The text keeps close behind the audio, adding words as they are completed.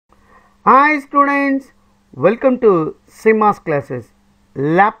Hi students, welcome to Simas classes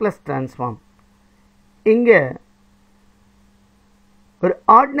Laplace transform. இங்க ஒரு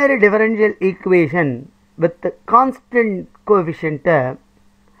ordinary differential equation with constant coefficient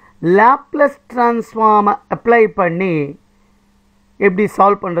Laplace transform apply பண்ணி எப்படி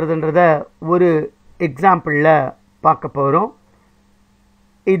solve பண்றதுன்றத ஒரு எக்ஸாம்பிள்ல பார்க்க போறோம்.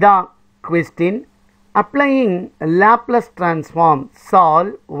 இதான் question. Applying Laplace transform,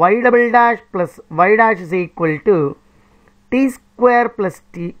 solve y double dash plus y dash is equal to t square plus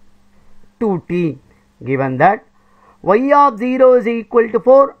t 2t, given that y of 0 is equal to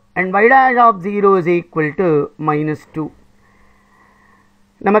 4 and y dash of 0 is equal to minus 2.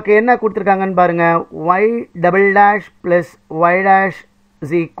 நமக்கு என்ன கொடுத்திருக்காங்கன்னு பாருங்க. y double dash plus y dash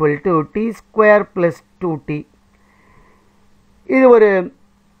is equal to t square plus 2t. இது ஒரு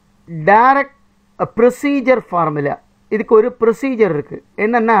direct procedure formula. இதுக்கு ஒரு procedure இருக்கு.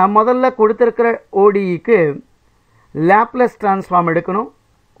 என்னன்னா முதல்ல கொடுத்திருக்கிற ODE க்கு Laplace transform எடுக்கணும்,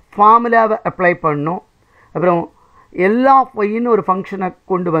 ஃபார்முலாவை அப்ளை பண்ணணும், அப்புறம் L of y ன்னு ஒரு ஃபங்க்ஷனை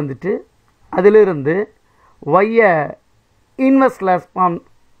கொண்டு வந்துட்டு அதிலிருந்து y inverse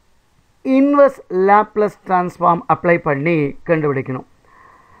Laplace transform apply பண்ணி கண்டுபிடிக்கணும்.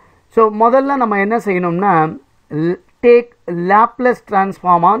 ஸோ முதல்ல நம்ம என்ன செய்யணும்னா take Laplace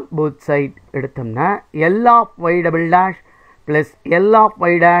transform on both sides. எடுத்தோம்னா L of y double dash plus L of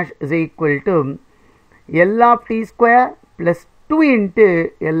y dash is equal to L of t square plus 2 into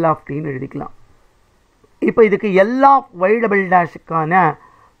L of t ன்னு எழுதிக்கலாம். இப்போ இதுக்கு L of y double dash க்கான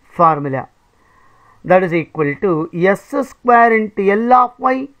formula that is equal to s square into L of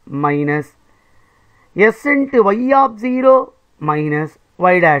y minus s into y of 0 minus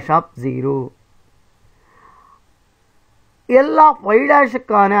y dash of 0. L of y dash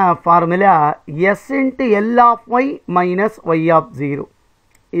க்கான formula s into L of y minus y of 0.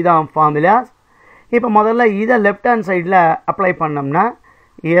 இதான் formula. இப்போ முதல்ல இதை left hand சைடில் apply பண்ணோம்னா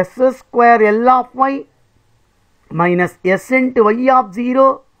s square L of y minus s into y of 0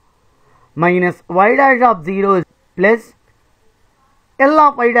 minus y dash of 0 plus L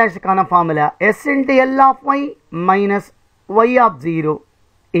of y dash க்கான formula s into L of y minus y of 0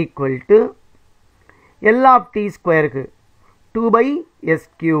 equal to L of t ஸ்கொயருக்கு 2 by s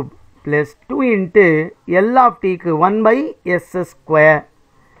cube plus 2 into L of t க்கு 1 by s square.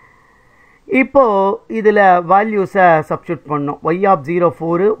 இப்போ இதில் வேல்யூஸை substitute பண்ணோம். y of 0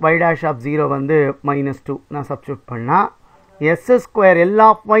 4, y dash of 0 வந்து -2 நான் substitute பண்ணால் s square L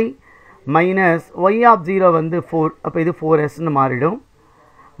of y minus y of 0 வந்து 4, அப்போ இது 4sன்னு மாறிடும்,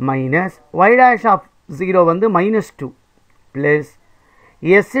 minus y dash of 0 வந்து -2 plus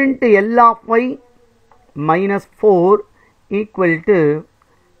s into L of y minus 4 equal to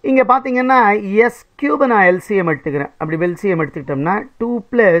இங்கே பார்த்தீங்கன்னா s cube நான் LCM எடுத்துக்கிறேன். அப்படி LCM எடுத்துக்கிட்டோம்னா 2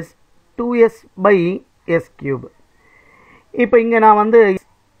 plus 2s by s cube. இப்போ இங்கே நான் வந்து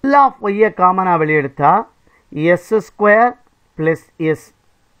L of y காமனாக வெளியே எடுத்தா s ஸ்கொயர் plus s,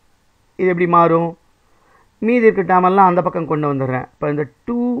 இது எப்படி மாறும், மீதி இருக்க டேமெல்லாம் அந்த பக்கம் கொண்டு வந்துடுறேன். இப்போ இந்த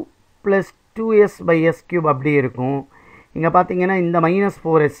 2 plus 2s by s cube அப்படியே இருக்கும். இங்கே பார்த்தீங்கன்னா இந்த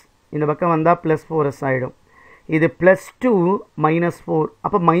 -4s இந்த பக்கம் வந்தால் +4s ஆகிடும். இது +2 -4,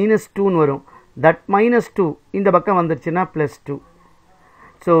 அப்போ -2ன்னு வரும். தட் -2 இந்த பக்கம் வந்துருச்சுன்னா +2.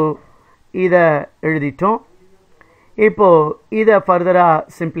 ஸோ இதை எழுதிட்டோம். இப்போது இதை ஃபர்தராக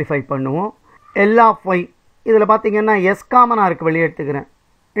சிம்பிளிஃபை பண்ணுவோம். L of y இதில் பார்த்தீங்கன்னா s காமனாக இருக்குது, வெளியே எடுத்துக்கிறேன்,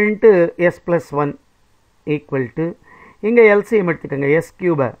 இன்ட்டு s + 1 ஈக்குவல் டு இங்கே LCM எடுத்துக்கோங்க s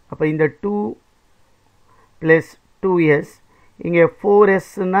கியூபை. அப்போ இந்த 2 + 2s இங்கே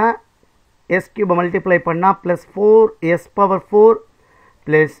 4sன்னா s cube மல்டிப்ளை பண்ணால் ப்ளஸ் 4s பவர் 4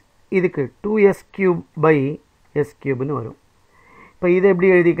 ப்ளஸ் இதுக்கு 2s cube by s cubeன்னு வரும். இப்போ இதை எப்படி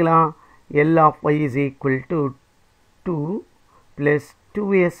எழுதிக்கலாம், L of y is equal to 2 plus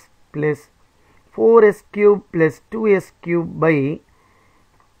 2s plus 4s cube plus 2s cube by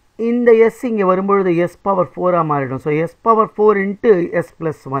இந்த s இங்கே வரும்பொழுது s பவர் 4ஆக மாறிடும். So s power 4 into s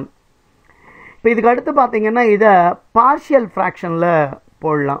 + 1. இப்போ இதுக்கு அடுத்து பார்த்தீங்கன்னா இதை பார்ஷியல் ஃப்ராக்ஷனில்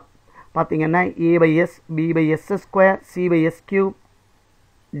போடலாம். பார்த்தீங்கன்னா a by s, b by s square, c by s cube,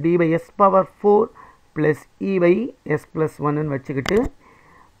 d by s power 4 plus e by s + 1ன்னு வச்சுக்கிட்டு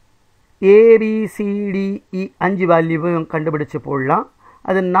ABCDE 5 வேல்யூவும் கண்டுபிடிச்சு போடலாம்.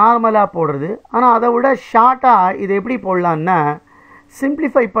 அது நார்மலாக போடுறது. ஆனால் அதை விட ஷார்ட்டாக இதை எப்படி போடலான்னா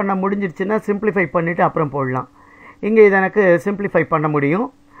சிம்பிளிஃபை பண்ண முடிஞ்சிருச்சுன்னா சிம்பிளிஃபை பண்ணிவிட்டு அப்புறம் போடலாம். இங்கே இதை எனக்கு சிம்பிளிஃபை பண்ண முடியும்.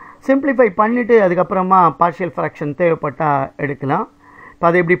 சிம்பிளிஃபை பண்ணிவிட்டு அதுக்கப்புறமா பார்ஷியல் ஃப்ராக்ஷன் தேவைப்பட்டால் எடுக்கலாம். இப்போ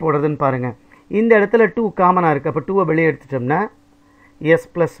அதை எப்படி போடுறதுன்னு பாருங்கள். இந்த இடத்துல 2 காமனாக இருக்குது. அப்போ 2 வெளியே எடுத்துட்டோம்னா s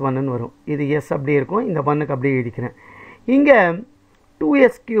 + 1ன்னு வரும். இது s அப்படியே இருக்கும், இந்த 1க்கு அப்படியே எழுதிக்கிறேன். இங்கே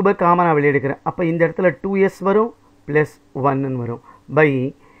 2s கியூபை காமனாக வெளியே எடுக்கிறேன். அப்போ இந்த இடத்துல 2s வரும் ப்ளஸ் 1 வரும் by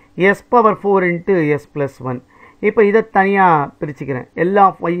s power 4 into s plus 1. இப்போ இதை தனியாக பிரிச்சுக்கிறேன். L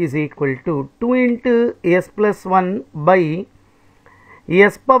of y is equal to 2 into s plus 1 by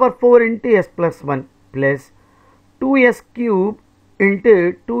s power 4 into s plus 1 plus 2s cube into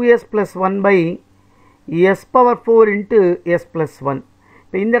 2s plus 1 by s power 4 into s plus 1.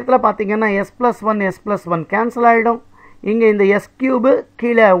 இப்போ இந்த இடத்துல பார்த்தீங்கன்னா s plus 1 s plus 1 cancel ஆகிடும். இங்கே இந்த s cube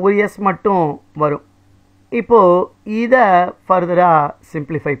கீழே ஒரு s மட்டும் வரும். இப்போது இதை ஃபர்தராக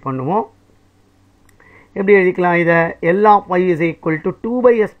சிம்பிளிஃபை பண்ணுவோம். எப்படி எழுதிக்கலாம் இதை? L of y is equal to 2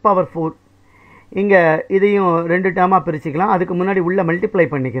 by s power 4. இங்கே இதையும் ரெண்டு டேர்மாக பிரிச்சுக்கலாம். அதுக்கு முன்னாடி உள்ள மல்டிப்ளை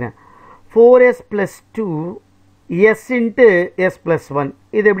பண்ணிக்கிறேன். 4s plus 2 s into s plus 1.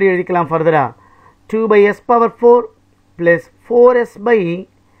 இது எப்படி எழுதிக்கலாம் ஃபர்தராக? 2 by s power 4 plus 4s by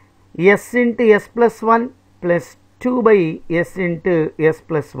s into s plus 1 plus 2 by s into s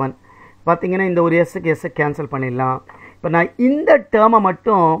plus 1. பார்த்தீங்கன்னா இந்த ஒரு எஸ்ஸுக்கு எஸ்ஸை கேன்சல் பண்ணிடலாம். இப்போ நான் இந்த டேர்மை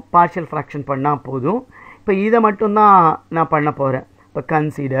மட்டும் பார்ஷியல் ஃப்ராக்ஷன் பண்ணால் போதும். இப்போ இதை மட்டும்தான் நான் பண்ண போகிறேன். இப்போ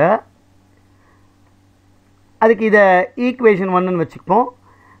கன்சிடர், அதுக்கு இதை ஈக்குவேஷன் 1ன்னு வச்சுப்போம்.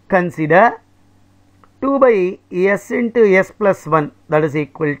 Consider 2 by s into s plus 1 that is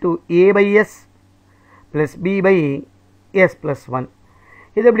equal to a by s plus b by s plus 1.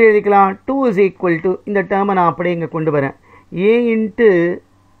 இது எப்படி எழுதிக்கலாம்? 2 is equal to இந்த டேர்மை நான் அப்படியே இங்கே கொண்டு வரேன். a into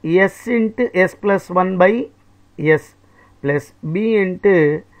s into s plus 1 by s plus b into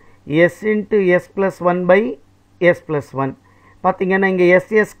s into s plus 1 by s plus 1. பார்த்தீங்கன்னா இங்கே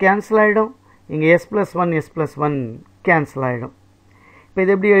s கேன்சல் ஆகிடும். இங்கே s plus 1 கேன்சல் ஆகிடும். இப்போ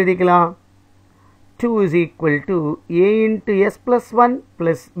இது எப்படி எழுதிக்கலாம்? 2 is equal to a into s plus 1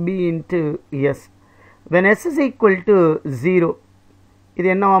 plus b into s. When s is equal to 0, இது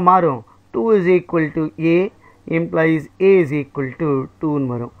என்னவா மாறும்? 2 is equal to a implies a is equal to 2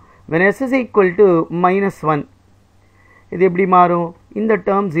 வரும். When s is equal to minus 1, இது எப்படி மாறும்? இந்த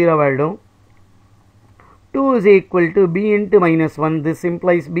term 0 ஆகிடும். 2 is equal to b into minus 1. This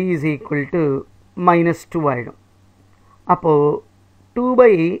implies b is equal to minus 2 ஆகிடும். அப்போது 2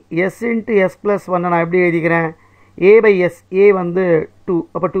 by s into s plus 1 நான் எப்படி எழுதிக்கிறேன்? a by s, a வந்து 2,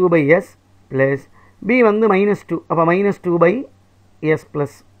 அப்போ 2 by s plus b வந்து minus 2, அப்போ minus 2 by s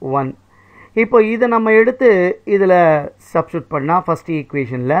plus 1. இப்போ இதை நம்ம எடுத்து இதில் சப்ஸ்டியூட் பண்ணால் ஃபஸ்ட்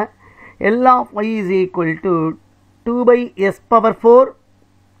ஈக்குவேஷனில் L of y is equal to 2 by s power 4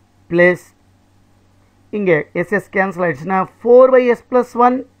 plus இங்கே ss கேன்சல் ஆகிடுச்சுன்னா 4 by s plus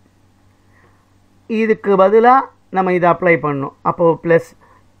 1. இதுக்கு பதிலாக நம்ம இதை அப்ளை பண்ணணும். அப்போது plus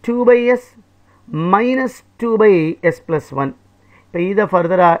 2 by s minus 2 by s plus 1. இப்போ இதை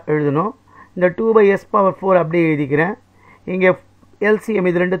ஃபர்தராக எழுதணும். இந்த 2 by s power 4 அப்படியே எழுதிக்கிறேன். இங்கே LCM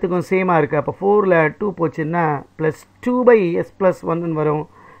இது ரெண்டுத்துக்கும் சேமாக இருக்குது. அப்போ 4ல் 2 போச்சுன்னா ப்ளஸ் 2 by s plus 1 வரும்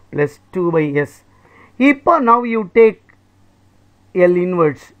ப்ளஸ் 2 by s. இப்போ now you take L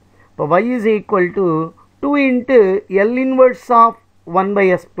inverse. இப்போ y is equal to 2 into L inverse of 1 by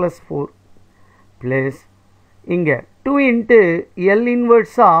s plus 4 plus இங்கே 2 into L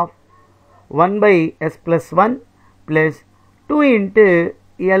inverse of 1 by s plus 1 plus 2 into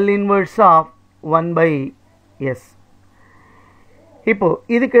L inverse of 1 by s. இப்போ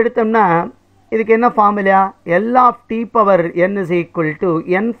இதுக்கு எடுத்தோம்னா இதுக்கு என்ன formula? L of t power n is equal to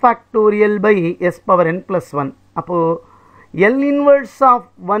n factorial by s power n plus 1. அப்போது L inverse of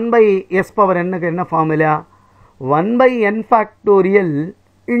 1 by s power n என்ன formula? 1 by n factorial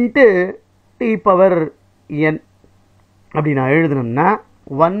into t power n. அப்படி நான் எழுதணும்னா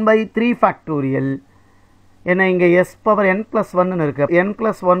 1 by 3 factorial. ஏன்னா இங்கே s power n plus 1 இருக்குது. n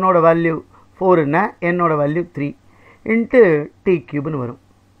plus 1ஓட value 4ன்னா என்னோட value 3 into t கியூப்னு வரும்.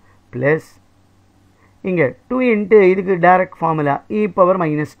 ப்ளஸ் இங்கே 2 இன்ட்டு இதுக்கு direct formula e power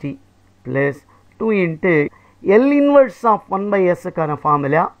minus t plus 2 into L inverse of 1 by sக்கான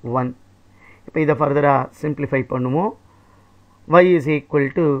formula 1. இப்போ இதை ஃபர்தராக சிம்பிளிஃபை பண்ணுவோம். y is equal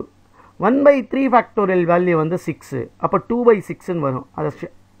to 1 by 3 factorial value வந்து 6. அப்போ 2 by 6ன்னு வரும். அதை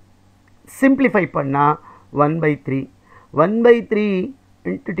சிம்பிளிஃபை பண்ணால் 1 by 3. 1 by 3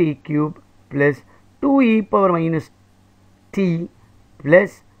 into t cube plus 2 e power minus t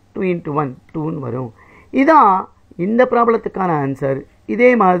plus 2 into 1 2ன்னு வரும். இதான் இந்த ப்ராப்ளத்துக்கான ஆன்சர். இதே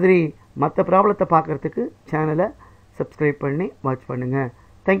மாதிரி மற்ற ப்ராப்ளத்தை பார்க்குறதுக்கு சேனலை சப்ஸ்கிரைப் பண்ணி வாட்ச் பண்ணுங்கள்.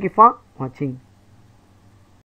 தேங்க்யூ ஃபார் வாட்சிங்.